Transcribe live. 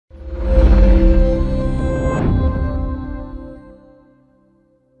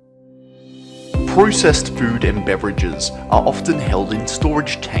Processed food and beverages are often held in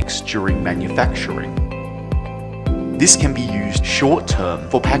storage tanks during manufacturing. This can be used short-term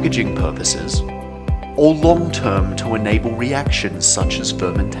for packaging purposes, or long-term to enable reactions such as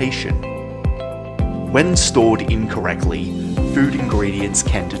fermentation. When stored incorrectly, food ingredients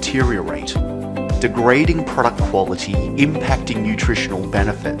can deteriorate, degrading product quality, impacting nutritional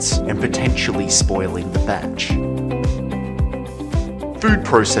benefits, and potentially spoiling the batch. Food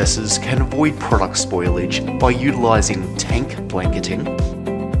processors can avoid product spoilage by utilizing tank blanketing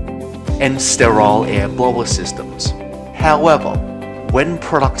and sterile air blower systems. However, when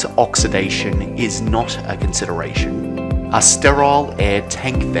product oxidation is not a consideration, a sterile air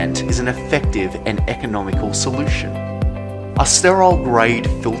tank vent is an effective and economical solution. A sterile grade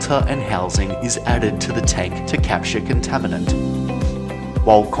filter and housing is added to the tank to capture contaminant,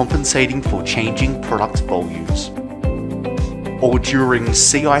 while compensating for changing product volumes, or during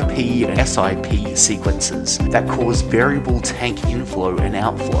CIP and SIP sequences that cause variable tank inflow and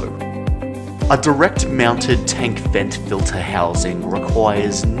outflow. A direct mounted tank vent filter housing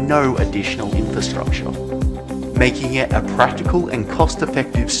requires no additional infrastructure, making it a practical and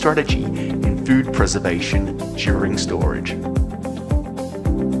cost-effective strategy in food preservation during storage.